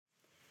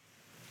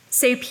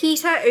So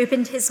Peter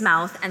opened his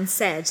mouth and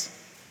said,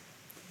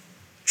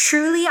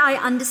 "Truly I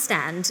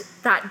understand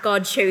that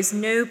God shows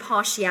no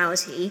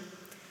partiality,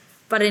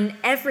 but in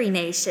every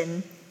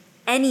nation,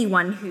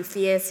 anyone who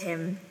fears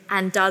him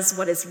and does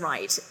what is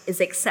right is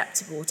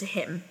acceptable to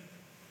him.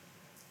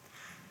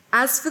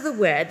 As for the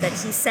word that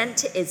he sent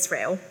to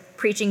Israel,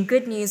 preaching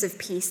good news of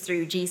peace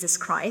through Jesus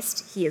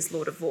Christ, he is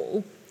Lord of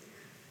all,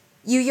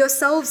 you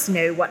yourselves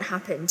know what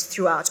happened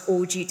throughout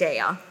all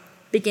Judea,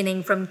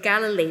 beginning from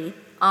Galilee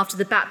after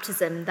the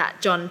baptism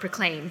that John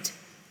proclaimed,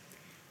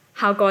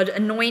 how God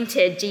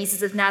anointed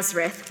Jesus of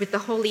Nazareth with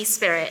the Holy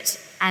Spirit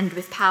and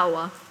with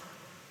power.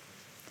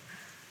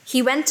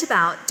 He went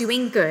about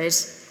doing good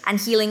and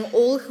healing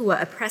all who were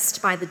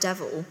oppressed by the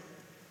devil,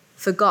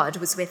 for God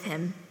was with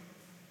him.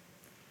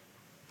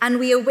 And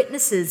we are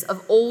witnesses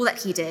of all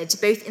that he did,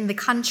 both in the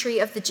country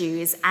of the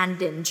Jews and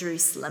in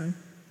Jerusalem.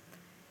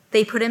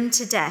 They put him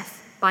to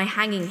death by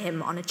hanging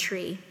him on a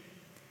tree.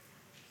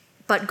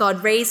 But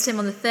God raised him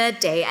on the third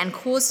day and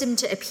caused him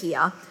to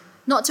appear,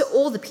 not to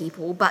all the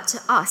people, but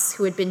to us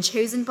who had been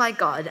chosen by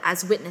God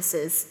as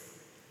witnesses,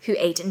 who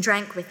ate and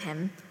drank with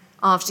him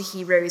after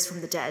he rose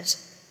from the dead.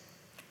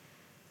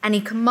 And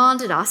he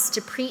commanded us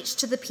to preach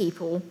to the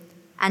people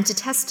and to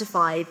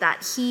testify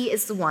that he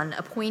is the one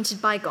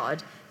appointed by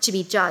God to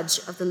be judge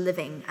of the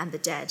living and the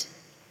dead.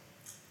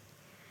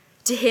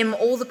 To him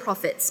all the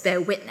prophets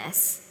bear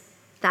witness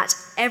that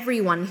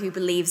everyone who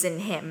believes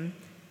in him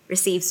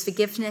receives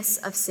forgiveness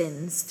of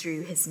sins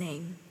through his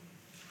name."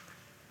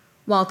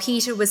 While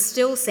Peter was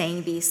still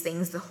saying these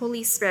things, the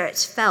Holy Spirit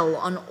fell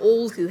on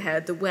all who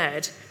heard the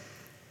word,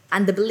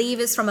 and the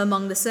believers from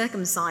among the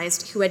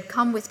circumcised who had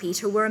come with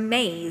Peter were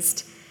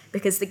amazed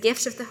because the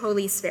gift of the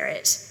Holy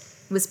Spirit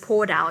was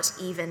poured out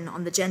even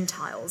on the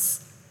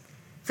Gentiles,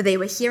 for they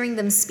were hearing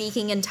them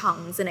speaking in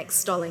tongues and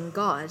extolling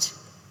God.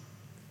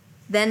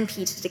 Then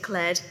Peter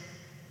declared,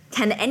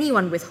 "Can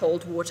anyone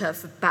withhold water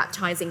for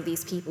baptizing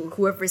these people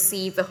who have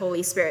received the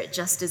Holy Spirit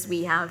just as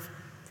we have?"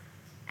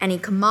 And he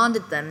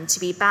commanded them to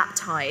be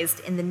baptized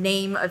in the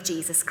name of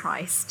Jesus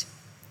Christ.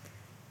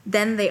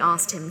 Then they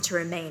asked him to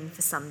remain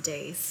for some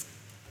days.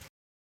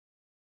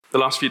 The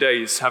last few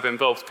days have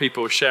involved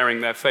people sharing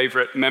their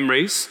favourite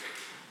memories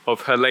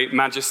of Her late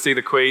Majesty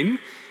the Queen.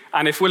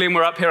 And if William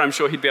were up here, I'm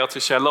sure he'd be able to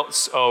share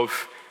lots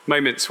of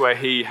moments where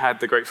he had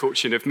the great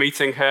fortune of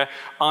meeting her.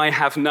 I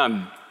have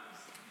none.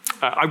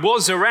 I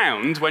was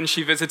around when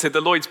she visited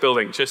the Lloyd's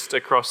building just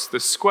across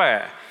the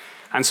square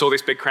and saw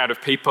this big crowd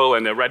of people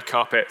and a red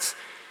carpet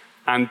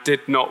and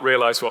did not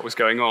realise what was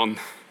going on.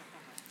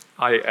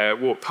 I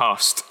walked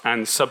past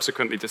and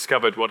subsequently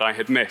discovered what I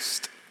had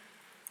missed.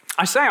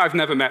 I say I've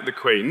never met the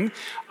Queen.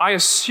 I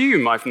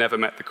assume I've never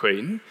met the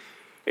Queen.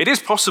 It is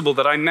possible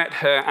that I met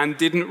her and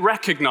didn't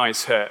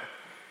recognise her.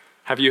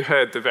 Have you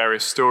heard the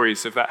various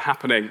stories of that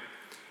happening?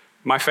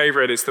 My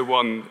favourite is the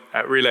one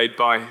relayed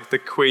by the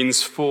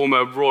Queen's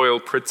former Royal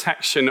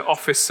Protection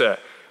Officer,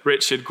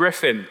 Richard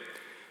Griffin.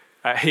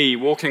 He,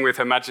 walking with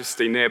Her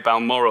Majesty near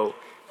Balmoral,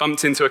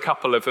 bumped into a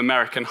couple of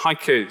American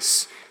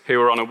hikers who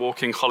were on a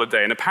walking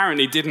holiday and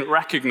apparently didn't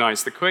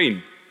recognise the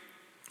Queen.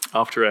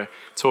 After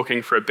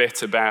talking for a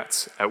bit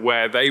about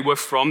where they were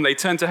from, they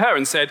turned to her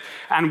and said,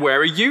 "And where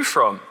are you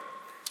from?"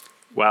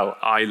 "Well,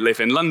 I live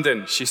in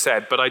London," she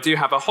said, "but I do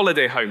have a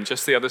holiday home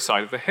just the other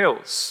side of the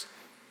hills."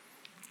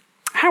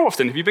 "How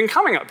often have you been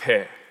coming up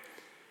here?"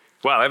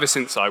 "Well, ever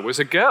since I was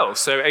a girl,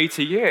 so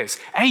 80 years.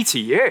 80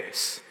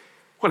 years?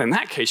 Well, in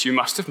that case, you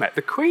must have met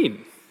the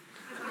Queen."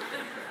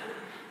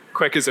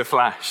 Quick as a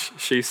flash,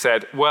 she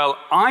said, "Well,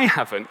 I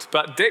haven't,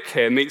 but Dick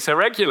here meets her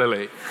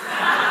regularly."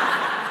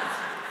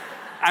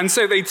 And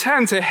so they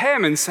turned to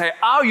him and say,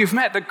 "Oh, you've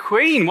met the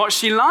Queen, what's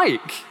she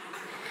like?"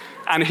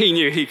 And he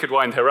knew he could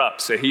wind her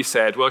up, so he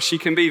said, "Well, she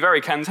can be very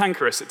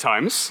cantankerous at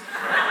times,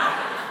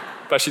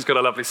 but she's got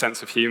a lovely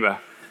sense of humour."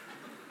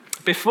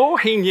 Before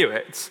he knew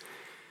it,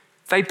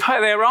 they put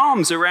their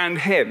arms around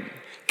him,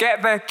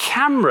 get their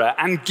camera,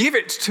 and give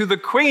it to the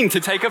Queen to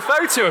take a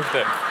photo of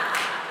them.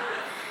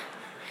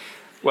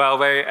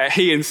 Well,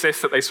 he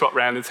insists that they swap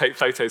round and take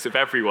photos of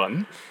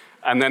everyone,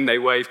 and then they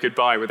wave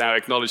goodbye without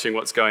acknowledging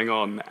what's going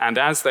on. And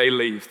as they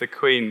leave, the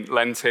Queen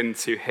leant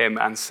into him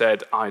and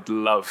said, "I'd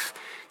love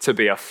to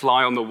be a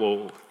fly on the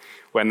wall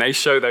when they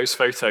show those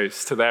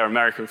photos to their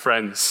American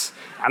friends,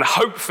 and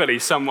hopefully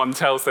someone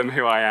tells them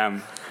who I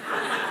am."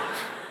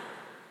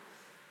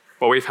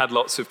 Well, we've had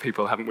lots of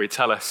people, haven't we,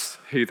 tell us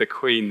who the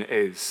Queen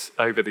is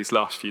over these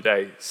last few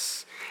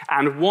days.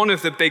 And one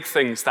of the big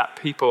things that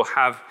people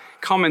have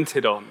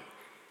commented on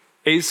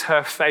is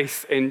her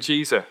faith in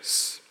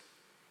Jesus.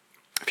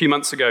 A few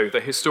months ago,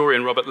 the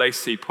historian Robert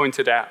Lacey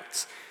pointed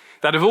out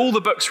that of all the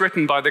books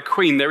written by the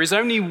Queen, there is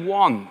only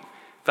one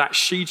that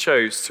she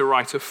chose to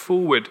write a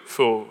foreword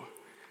for,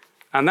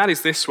 and that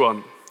is this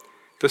one,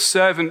 The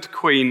Servant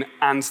Queen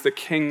and the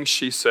King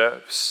She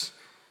Serves,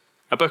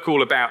 a book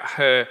all about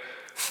her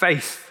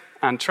faith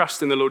and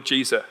trust in the Lord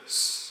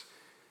Jesus.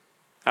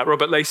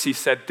 Robert Lacey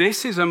said,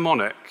 "This is a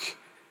monarch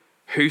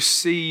who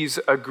sees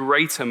a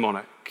greater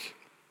monarch."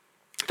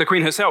 The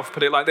Queen herself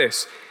put it like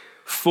this,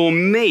 For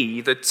me,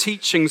 the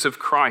teachings of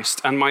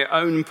Christ and my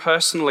own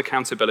personal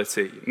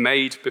accountability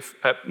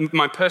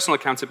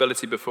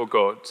before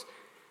God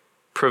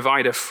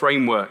provide a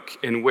framework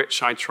in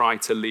which I try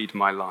to lead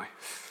my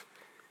life.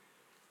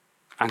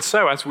 And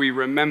so as we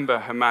remember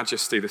Her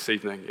Majesty this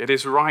evening, it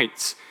is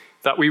right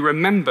that we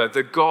remember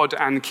the God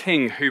and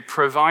King who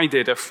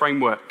provided a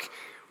framework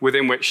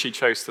within which she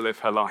chose to live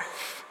her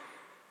life.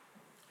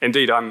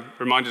 Indeed, I'm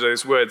reminded of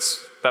those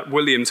words that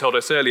William told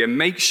us earlier.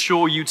 Make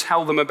sure you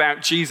tell them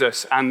about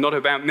Jesus and not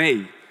about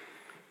me,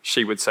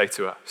 she would say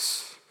to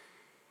us.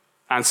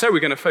 And so we're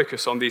going to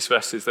focus on these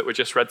verses that were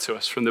just read to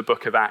us from the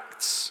book of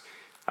Acts,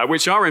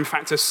 which are in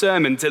fact a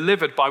sermon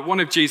delivered by one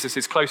of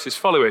Jesus' closest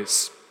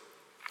followers.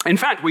 In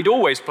fact, we'd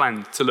always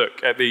planned to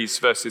look at these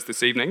verses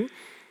this evening.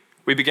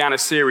 We began a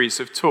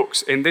series of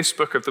talks in this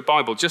book of the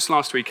Bible just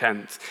last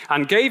weekend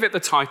and gave it the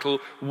title,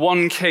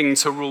 One King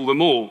to Rule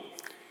Them All,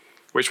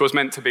 which was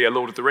meant to be a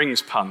Lord of the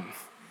Rings pun.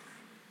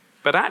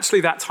 But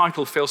actually that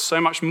title feels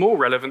so much more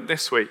relevant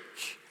this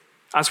week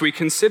as we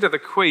consider the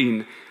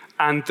Queen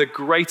and the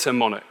greater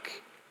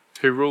monarch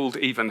who ruled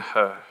even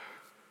her.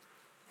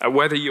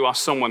 Whether you are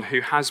someone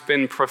who has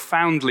been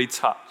profoundly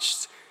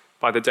touched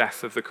by the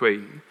death of the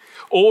Queen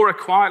or are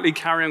quietly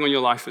carrying on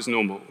your life as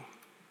normal,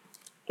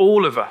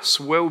 all of us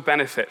will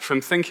benefit from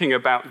thinking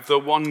about the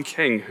one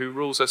King who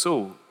rules us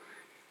all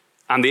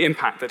and the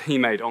impact that he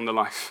made on the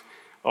life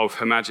of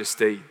Her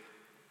Majesty.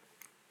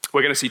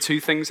 We're going to see two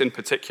things in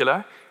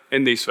particular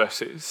in these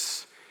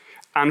verses.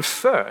 And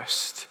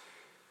first,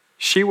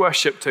 she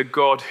worshipped a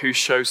God who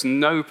shows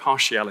no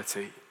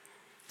partiality.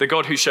 The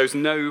God who shows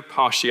no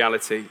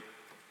partiality.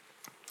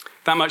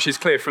 That much is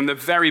clear from the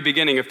very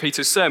beginning of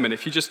Peter's sermon.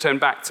 If you just turn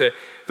back to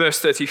verse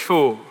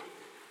 34.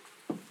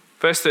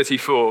 Verse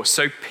 34,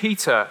 so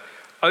Peter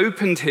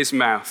opened his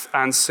mouth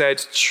and said,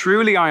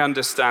 truly I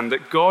understand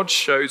that God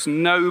shows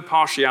no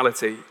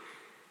partiality,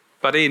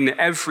 but in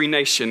every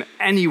nation,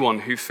 anyone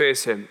who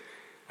fears him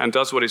and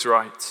does what is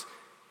right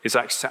is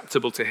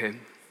acceptable to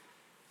him.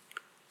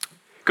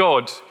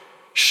 God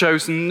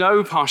shows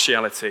no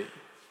partiality,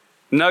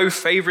 no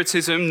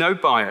favoritism, no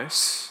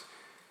bias.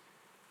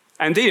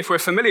 Indeed, if we're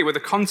familiar with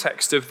the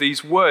context of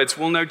these words,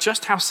 we'll know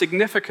just how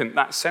significant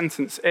that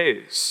sentence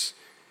is.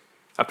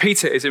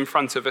 Peter is in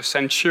front of a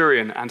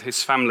centurion and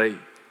his family,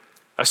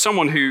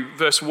 someone who,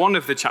 verse 1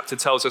 of the chapter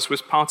tells us, was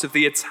part of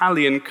the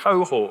Italian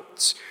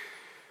cohort.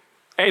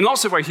 In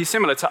lots of ways, he's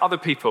similar to other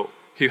people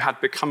who had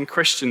become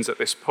Christians at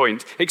this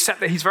point, except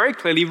that he's very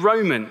clearly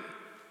Roman,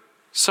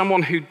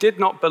 someone who did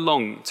not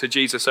belong to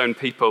Jesus' own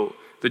people,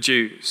 the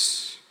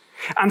Jews.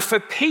 And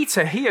for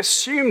Peter, he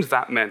assumed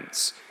that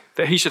meant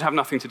that he should have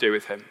nothing to do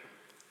with him.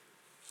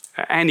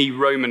 Any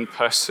Roman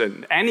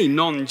person, any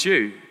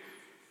non-Jew,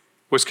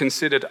 was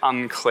considered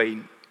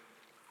unclean.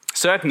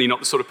 Certainly not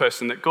the sort of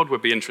person that God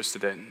would be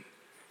interested in.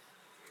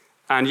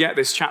 And yet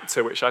this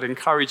chapter, which I'd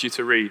encourage you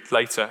to read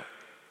later,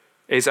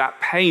 is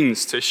at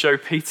pains to show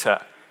Peter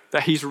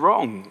that he's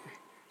wrong.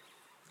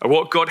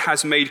 What God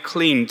has made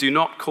clean, do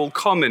not call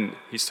common,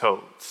 he's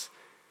told.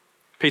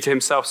 Peter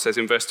himself says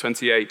in verse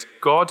 28,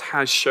 God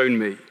has shown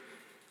me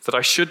that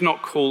I should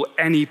not call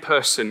any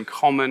person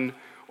common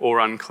or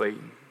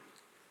unclean.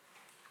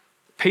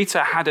 Peter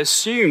had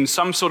assumed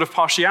some sort of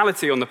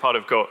partiality on the part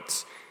of God,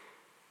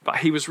 but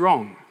he was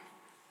wrong.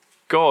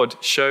 God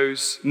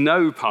shows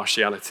no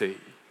partiality.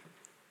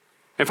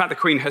 In fact, the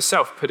Queen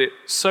herself put it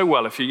so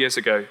well a few years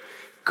ago.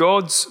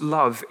 God's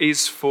love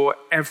is for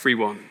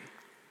everyone.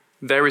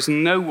 There is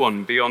no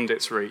one beyond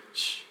its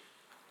reach.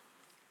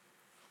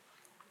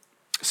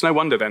 It's no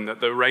wonder then that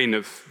the reign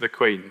of the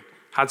Queen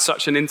had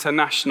such an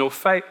international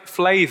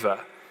flavor.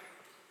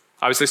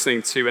 I was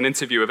listening to an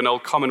interview of an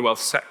old Commonwealth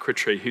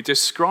secretary who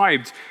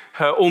described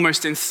her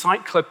almost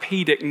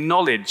encyclopedic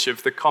knowledge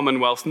of the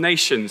Commonwealth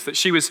nations, that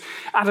she was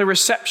at a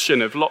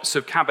reception of lots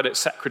of cabinet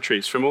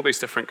secretaries from all these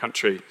different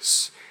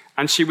countries,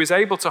 and she was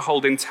able to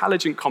hold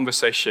intelligent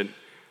conversation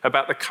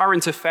about the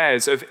current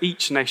affairs of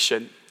each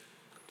nation.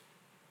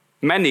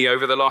 Many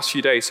over the last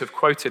few days have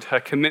quoted her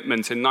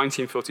commitment in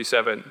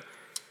 1947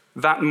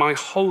 that my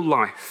whole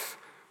life,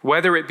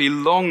 whether it be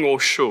long or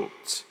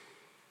short,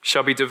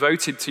 shall be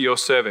devoted to your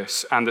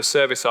service and the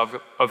service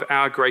of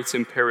our great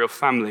imperial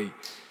family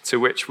to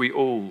which we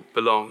all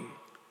belong.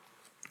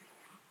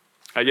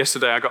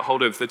 Yesterday I got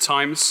hold of the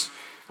Times,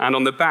 and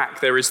on the back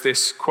there is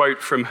this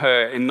quote from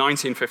her in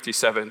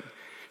 1957.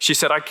 She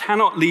said, I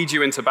cannot lead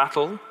you into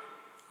battle.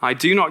 I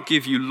do not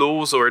give you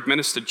laws or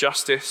administer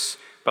justice,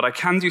 but I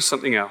can do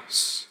something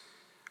else.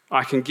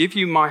 I can give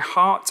you my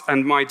heart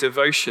and my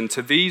devotion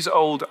to these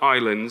old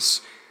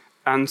islands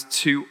and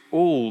to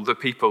all the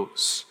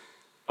peoples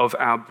of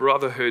our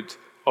brotherhood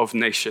of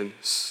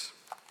nations.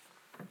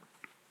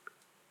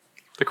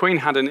 The Queen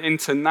had an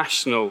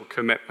international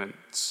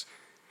commitment,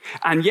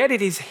 and yet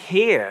it is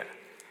here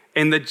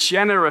in the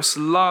generous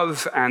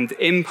love and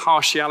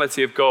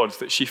impartiality of God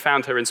that she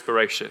found her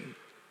inspiration.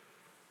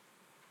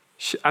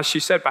 As she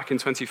said back in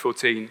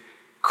 2014,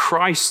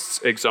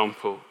 Christ's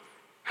example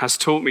has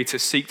taught me to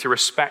seek to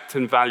respect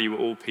and value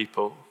all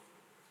people.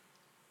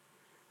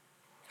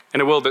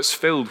 in a world that's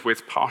filled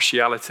with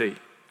partiality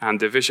and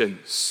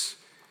divisions.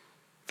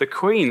 The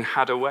Queen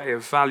had a way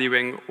of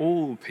valuing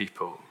all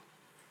people,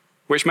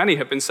 which many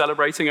have been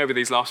celebrating over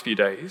these last few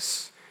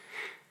days.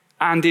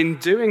 And in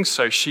doing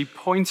so, she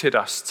pointed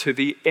us to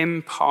the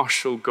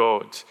impartial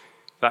God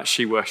that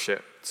she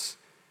worshipped,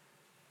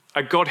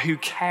 a God who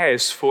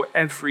cares for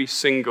every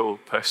single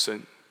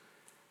person,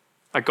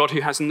 a God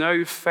who has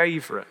no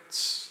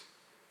favorites.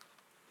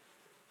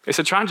 It's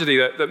a tragedy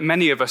that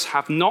many of us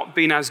have not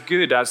been as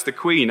good as the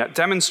Queen at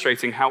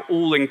demonstrating how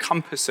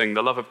all-encompassing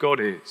the love of God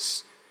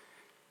is.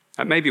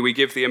 And maybe we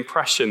give the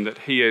impression that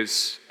he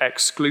is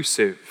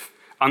exclusive,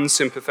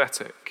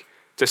 unsympathetic,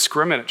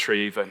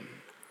 discriminatory even.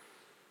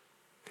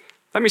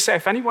 Let me say,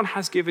 if anyone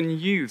has given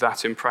you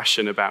that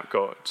impression about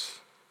God,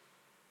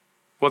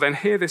 well then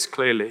hear this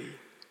clearly.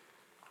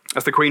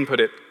 As the Queen put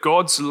it,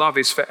 God's love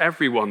is for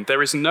everyone.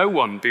 There is no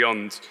one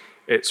beyond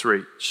its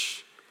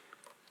reach.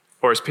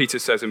 Or as Peter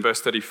says in verse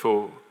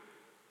 34,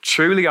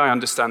 truly I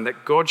understand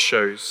that God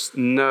shows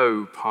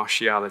no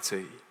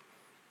partiality.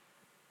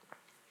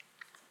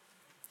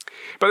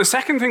 But the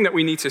second thing that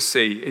we need to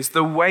see is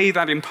the way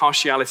that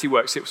impartiality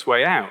works its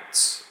way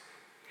out.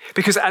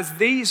 Because as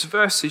these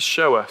verses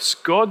show us,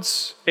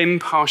 God's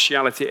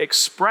impartiality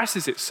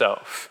expresses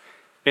itself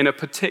in a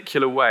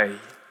particular way.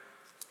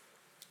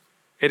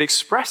 It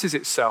expresses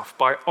itself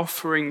by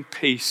offering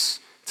peace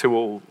to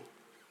all.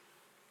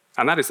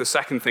 And that is the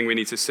second thing we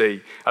need to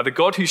see. The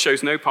God who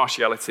shows no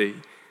partiality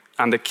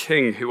and the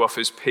King who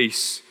offers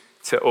peace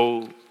to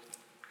all.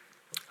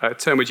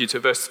 Turn with you to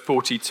verse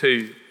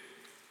 42.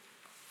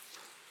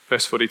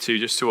 Verse 42,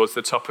 just towards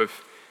the top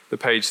of the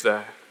page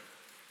there.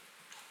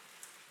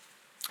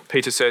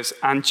 Peter says,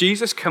 and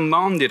Jesus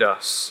commanded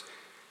us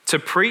to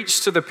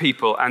preach to the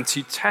people and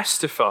to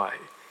testify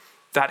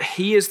that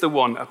he is the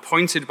one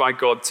appointed by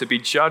God to be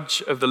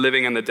judge of the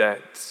living and the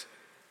dead.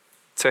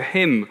 To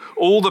him,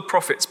 all the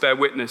prophets bear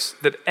witness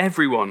that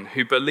everyone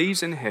who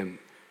believes in him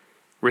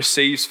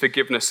receives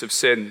forgiveness of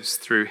sins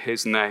through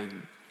his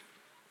name.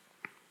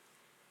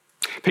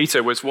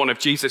 Peter was one of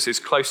Jesus'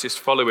 closest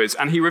followers,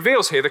 and he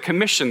reveals here the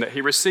commission that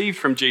he received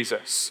from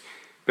Jesus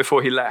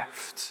before he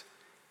left,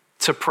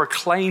 to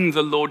proclaim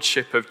the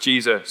lordship of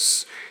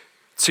Jesus,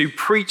 to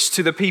preach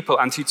to the people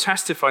and to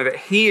testify that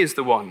he is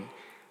the one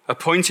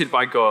appointed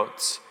by God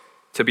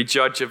to be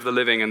judge of the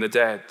living and the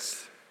dead.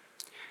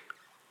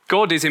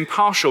 God is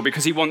impartial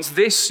because he wants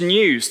this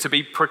news to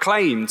be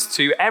proclaimed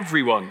to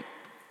everyone.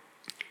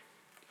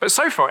 But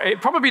so far, it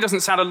probably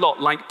doesn't sound a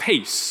lot like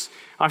peace.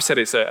 I've said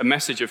it's a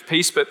message of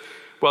peace, but,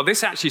 well,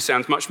 this actually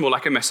sounds much more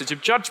like a message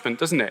of judgment,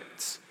 doesn't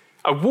it?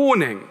 A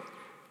warning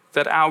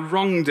that our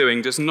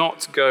wrongdoing does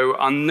not go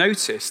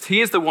unnoticed.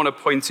 He is the one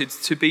appointed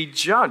to be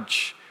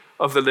judge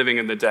of the living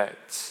and the dead.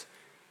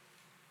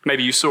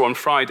 Maybe you saw on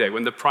Friday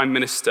when the Prime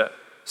Minister,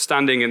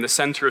 standing in the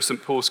center of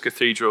St. Paul's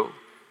Cathedral,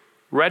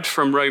 read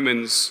from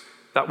Romans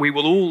that we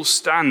will all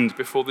stand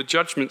before the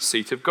judgment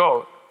seat of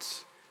God.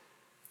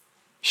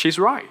 She's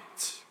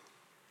right.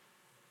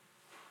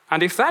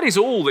 And if that is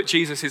all that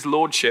Jesus'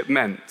 lordship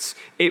meant,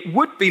 it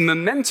would be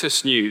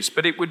momentous news,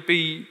 but it would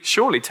be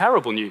surely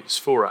terrible news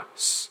for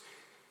us.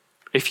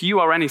 If you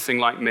are anything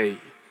like me,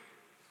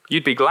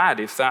 you'd be glad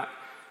if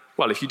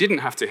you didn't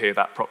have to hear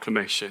that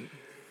proclamation.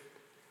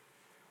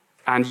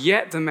 And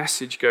yet the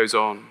message goes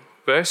on.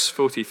 Verse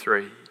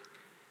 43,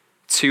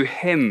 to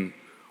him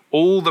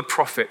all the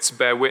prophets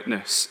bear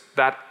witness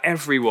that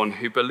everyone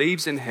who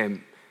believes in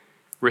him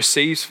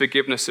receives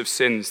forgiveness of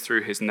sins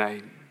through his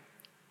name.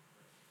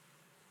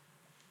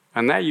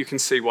 And there you can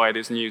see why it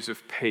is news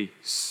of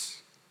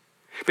peace.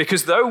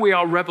 Because though we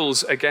are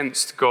rebels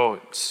against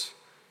God,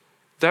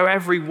 though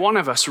every one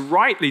of us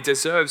rightly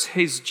deserves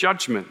his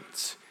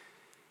judgment,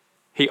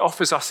 he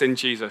offers us in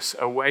Jesus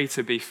a way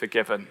to be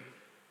forgiven,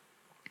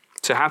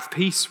 to have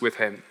peace with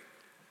him.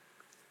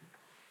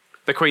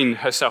 The Queen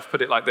herself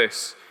put it like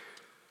this: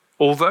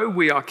 although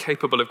we are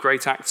capable of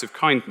great acts of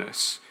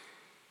kindness,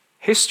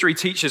 history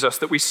teaches us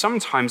that we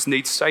sometimes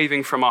need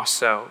saving from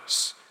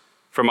ourselves,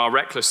 from our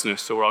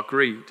recklessness or our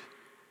greed.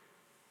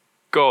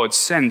 God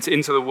sent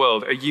into the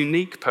world a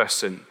unique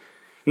person,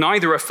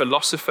 neither a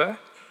philosopher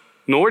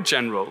nor a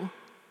general,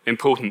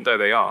 important though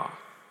they are,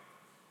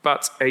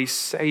 but a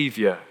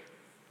savior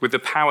with the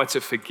power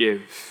to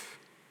forgive.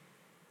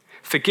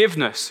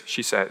 Forgiveness,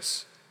 she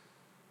says,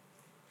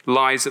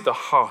 lies at the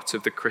heart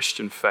of the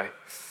Christian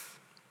faith.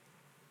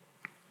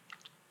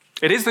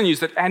 It is the news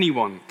that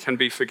anyone can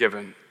be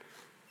forgiven.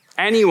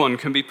 Anyone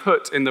can be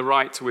put in the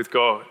right with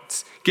God,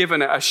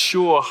 given a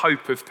sure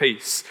hope of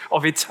peace,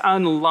 of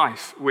eternal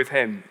life with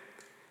him.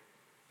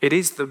 It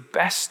is the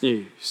best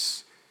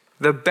news,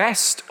 the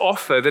best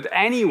offer that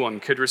anyone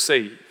could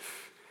receive.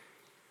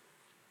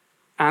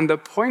 And the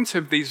point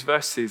of these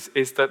verses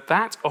is that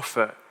that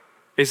offer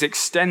is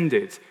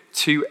extended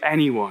to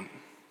anyone.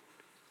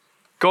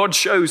 God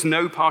shows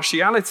no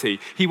partiality.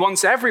 He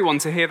wants everyone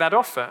to hear that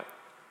offer.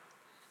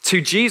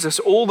 To Jesus,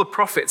 all the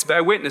prophets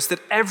bear witness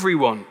that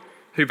everyone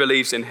who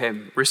believes in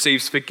him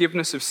receives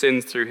forgiveness of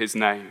sins through his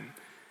name.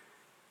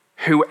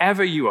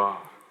 Whoever you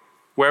are,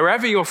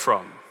 wherever you're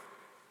from,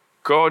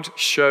 God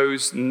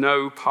shows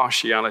no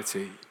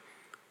partiality.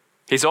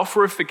 His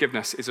offer of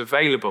forgiveness is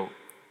available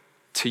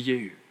to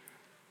you.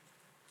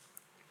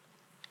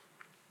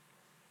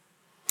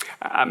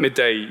 At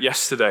midday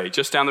yesterday,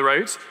 just down the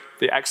road,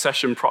 the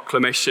accession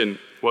proclamation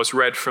was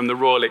read from the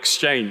Royal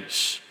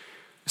Exchange.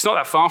 It's not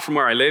that far from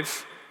where I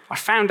live. I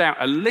found out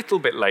a little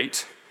bit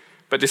late,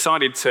 but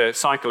decided to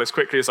cycle as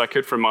quickly as I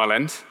could from Mile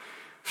End.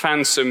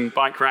 Found some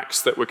bike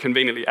racks that were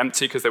conveniently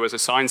empty because there was a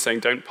sign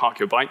saying, "Don't park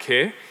your bike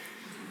here."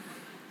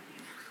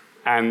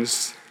 And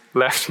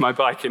left my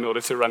bike in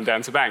order to run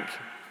down to Bank.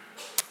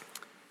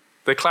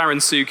 The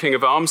Clarenceux King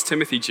of Arms,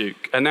 Timothy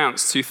Duke,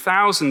 announced to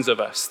thousands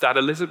of us that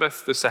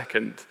Elizabeth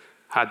II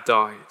had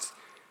died,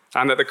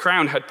 and that the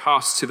crown had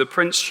passed to the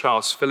Prince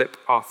Charles Philip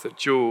Arthur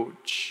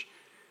George.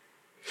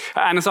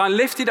 And as I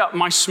lifted up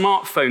my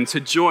smartphone to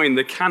join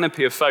the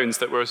canopy of phones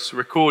that was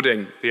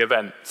recording the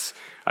event,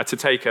 to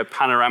take a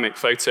panoramic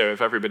photo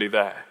of everybody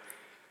there,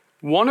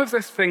 one of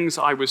the things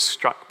I was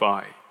struck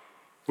by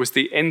was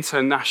the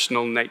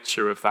international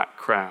nature of that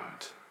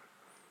crowd.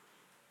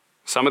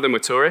 Some of them were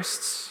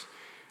tourists,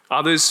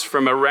 others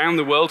from around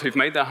the world who've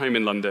made their home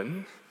in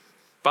London,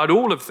 but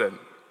all of them,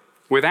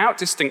 without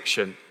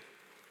distinction,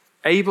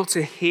 able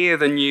to hear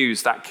the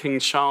news that King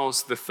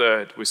Charles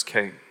III was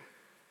king.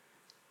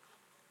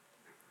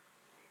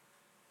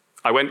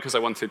 I went because I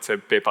wanted to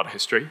be a part of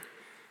history,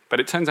 but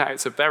it turns out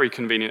it's a very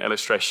convenient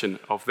illustration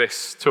of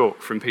this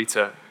talk from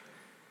Peter.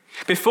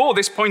 Before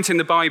this point in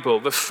the Bible,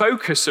 the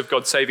focus of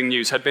God's saving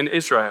news had been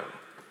Israel.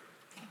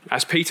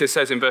 As Peter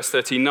says in verse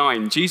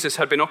 39, Jesus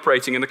had been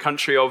operating in the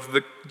country of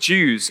the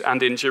Jews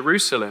and in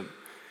Jerusalem.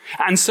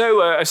 And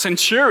so a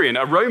centurion,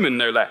 a Roman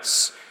no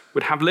less,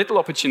 would have little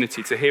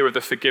opportunity to hear of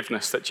the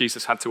forgiveness that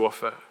Jesus had to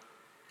offer.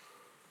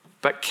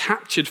 But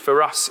captured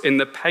for us in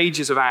the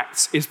pages of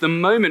Acts is the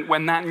moment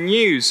when that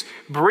news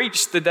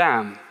breached the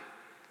dam,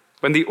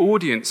 when the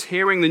audience,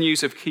 hearing the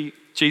news of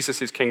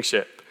Jesus'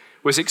 kingship,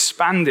 was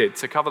expanded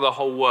to cover the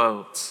whole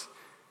world.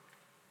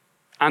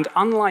 And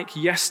unlike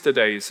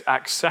yesterday's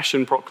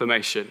accession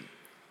proclamation,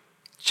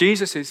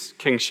 Jesus'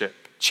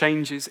 kingship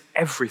changes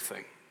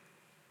everything.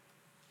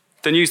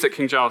 The news that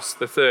King Charles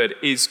III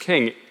is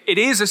king, it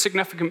is a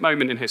significant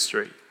moment in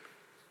history.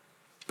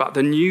 But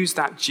the news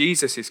that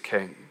Jesus is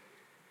king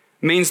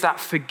means that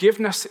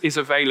forgiveness is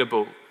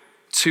available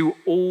to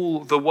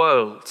all the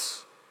world.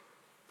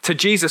 To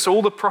Jesus,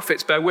 all the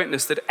prophets bear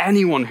witness that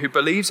anyone who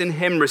believes in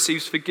him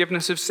receives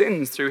forgiveness of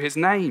sins through his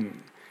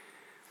name.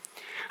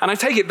 And I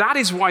take it that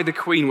is why the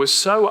Queen was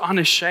so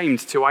unashamed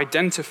to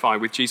identify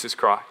with Jesus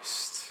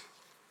Christ.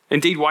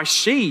 Indeed, why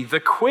she, the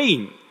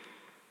Queen,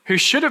 who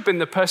should have been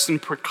the person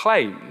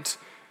proclaimed,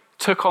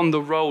 took on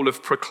the role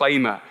of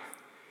proclaimer.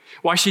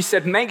 Why she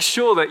said, make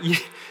sure that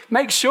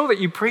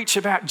you preach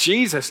about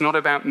Jesus, not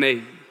about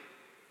me.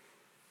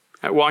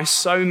 Why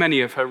so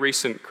many of her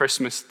recent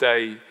Christmas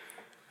Day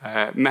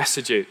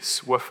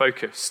messages were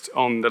focused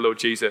on the Lord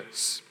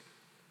Jesus.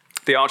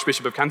 The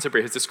Archbishop of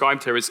Canterbury has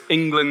described her as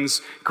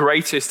England's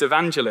greatest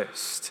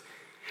evangelist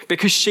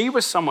because she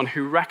was someone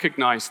who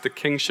recognized the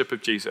kingship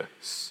of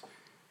Jesus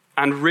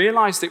and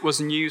realized it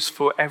was news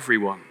for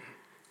everyone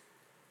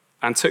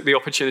and took the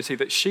opportunity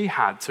that she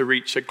had to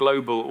reach a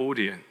global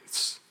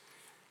audience.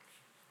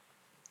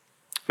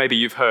 Maybe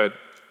you've heard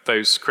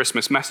those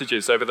Christmas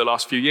messages over the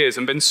last few years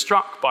and been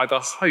struck by the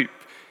hope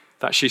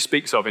that she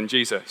speaks of in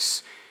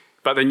Jesus.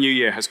 But the new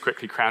year has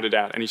quickly crowded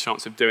out any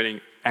chance of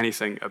doing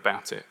anything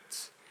about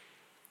it.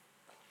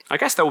 I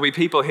guess there will be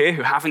people here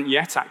who haven't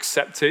yet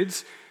accepted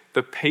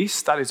the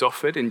peace that is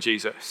offered in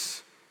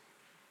Jesus.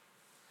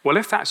 Well,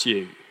 if that's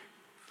you,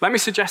 let me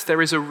suggest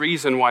there is a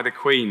reason why the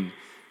Queen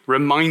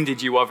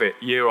reminded you of it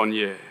year on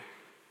year.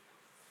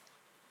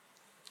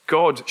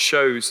 God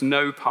shows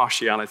no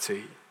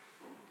partiality.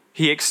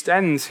 He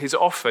extends his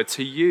offer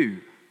to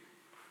you.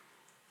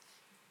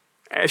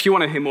 If you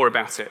want to hear more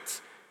about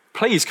it,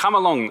 please come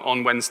along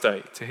on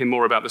Wednesday to hear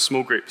more about the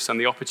small groups and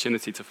the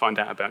opportunity to find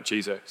out about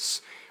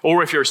Jesus.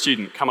 Or if you're a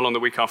student, come along the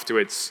week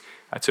afterwards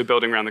to a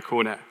building around the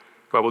corner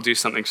where we'll do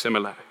something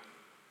similar.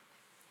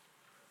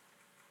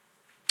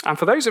 And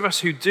for those of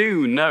us who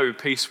do know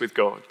peace with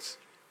God,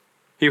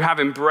 who have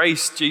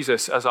embraced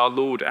Jesus as our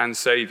Lord and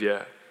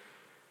Savior,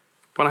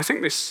 well, I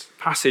think this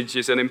passage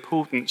is an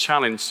important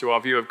challenge to our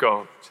view of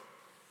God.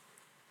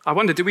 I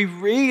wonder, do we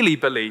really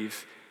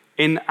believe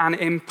in an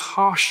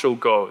impartial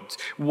God,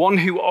 one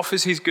who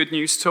offers his good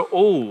news to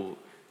all,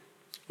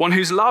 one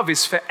whose love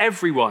is for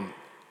everyone,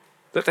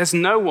 that there's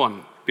no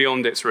one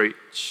beyond its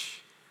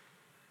reach?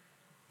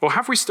 Or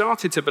have we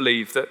started to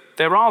believe that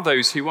there are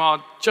those who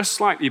are just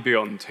slightly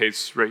beyond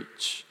his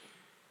reach?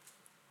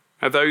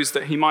 Are those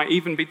that he might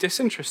even be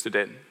disinterested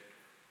in?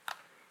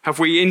 Have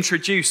we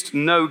introduced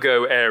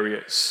no-go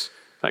areas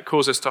that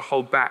cause us to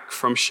hold back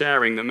from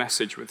sharing the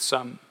message with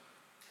some?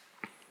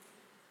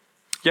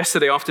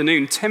 Yesterday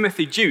afternoon,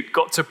 Timothy Duke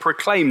got to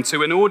proclaim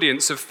to an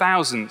audience of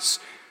thousands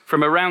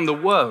from around the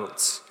world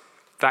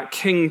that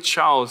King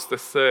Charles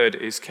III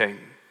is king.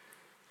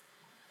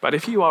 But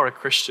if you are a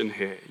Christian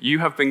here, you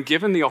have been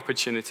given the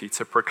opportunity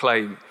to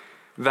proclaim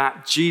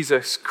that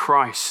Jesus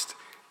Christ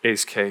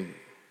is king.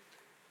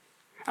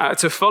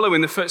 To follow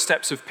in the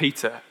footsteps of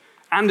Peter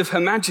and of Her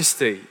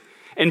Majesty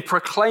in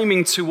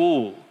proclaiming to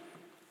all,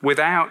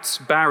 without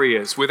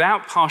barriers,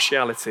 without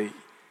partiality,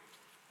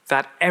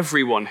 that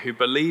everyone who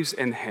believes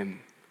in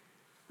him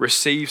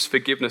receives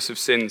forgiveness of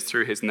sins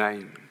through his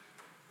name.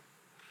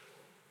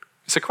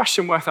 It's a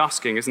question worth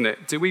asking, isn't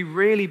it? Do we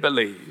really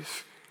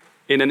believe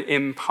in an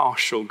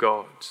impartial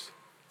God?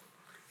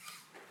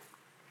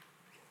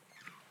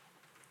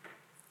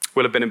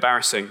 Will have been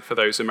embarrassing for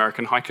those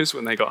American hikers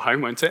when they got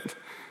home, won't it?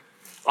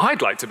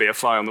 I'd like to be a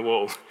fly on the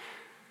wall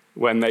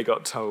when they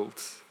got told,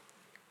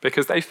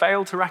 because they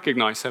failed to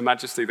recognize Her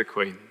Majesty the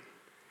Queen.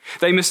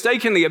 They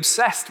mistakenly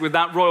obsessed with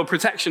that royal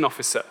protection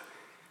officer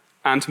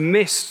and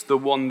missed the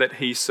one that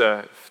he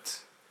served.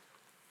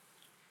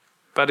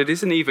 But it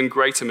is an even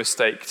greater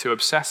mistake to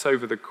obsess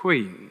over the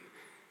Queen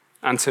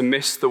and to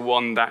miss the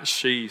one that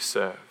she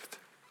served.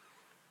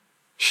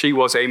 She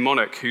was a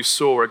monarch who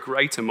saw a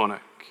greater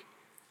monarch,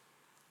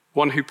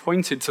 one who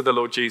pointed to the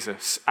Lord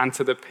Jesus and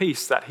to the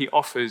peace that he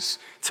offers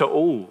to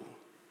all.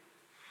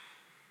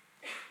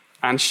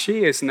 And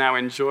she is now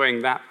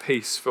enjoying that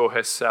peace for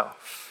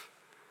herself.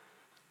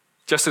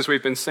 Just as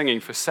we've been singing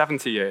for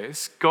 70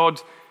 years,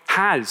 God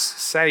has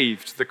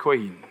saved the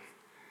Queen.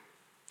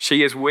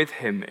 She is with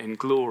him in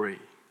glory.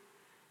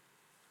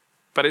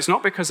 But it's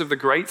not because of the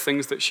great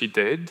things that she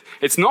did.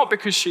 It's not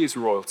because she is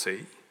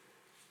royalty,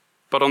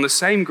 but on the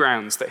same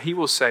grounds that he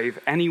will save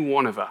any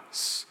one of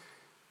us,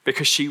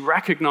 because she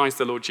recognized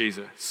the Lord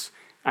Jesus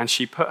and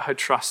she put her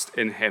trust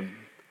in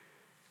him.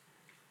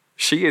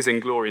 She is in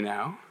glory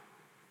now,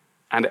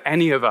 and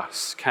any of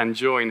us can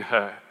join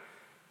her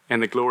in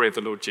the glory of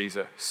the Lord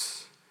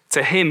Jesus.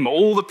 To him,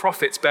 all the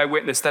prophets bear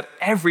witness that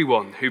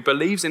everyone who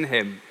believes in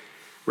him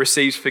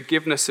receives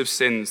forgiveness of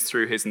sins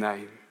through his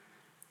name.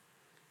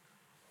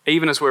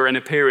 Even as we're in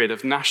a period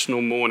of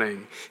national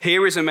mourning,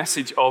 here is a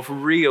message of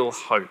real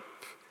hope.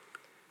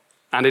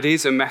 And it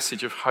is a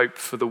message of hope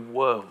for the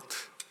world.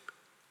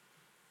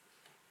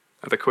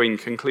 The Queen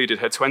concluded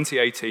her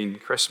 2018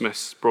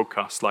 Christmas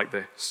broadcast like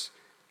this.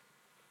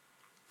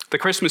 The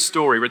Christmas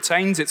story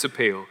retains its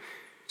appeal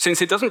since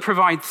it doesn't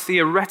provide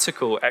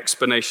theoretical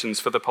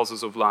explanations for the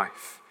puzzles of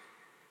life.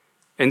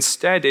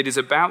 Instead, it is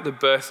about the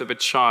birth of a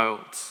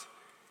child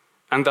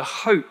and the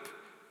hope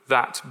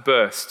that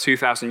birth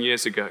 2,000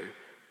 years ago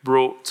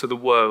brought to the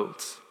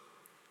world.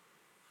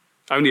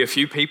 Only a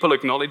few people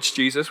acknowledged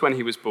Jesus when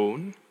he was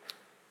born.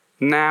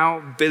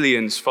 Now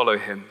billions follow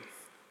him.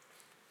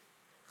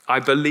 I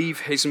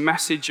believe his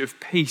message of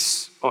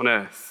peace on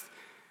earth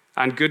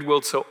and goodwill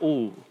to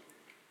all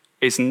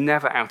is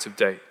never out of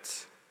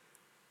date.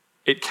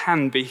 It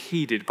can be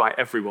heeded by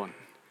everyone.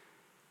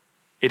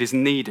 It is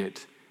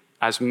needed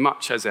as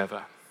much as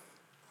ever.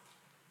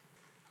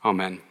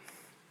 Amen.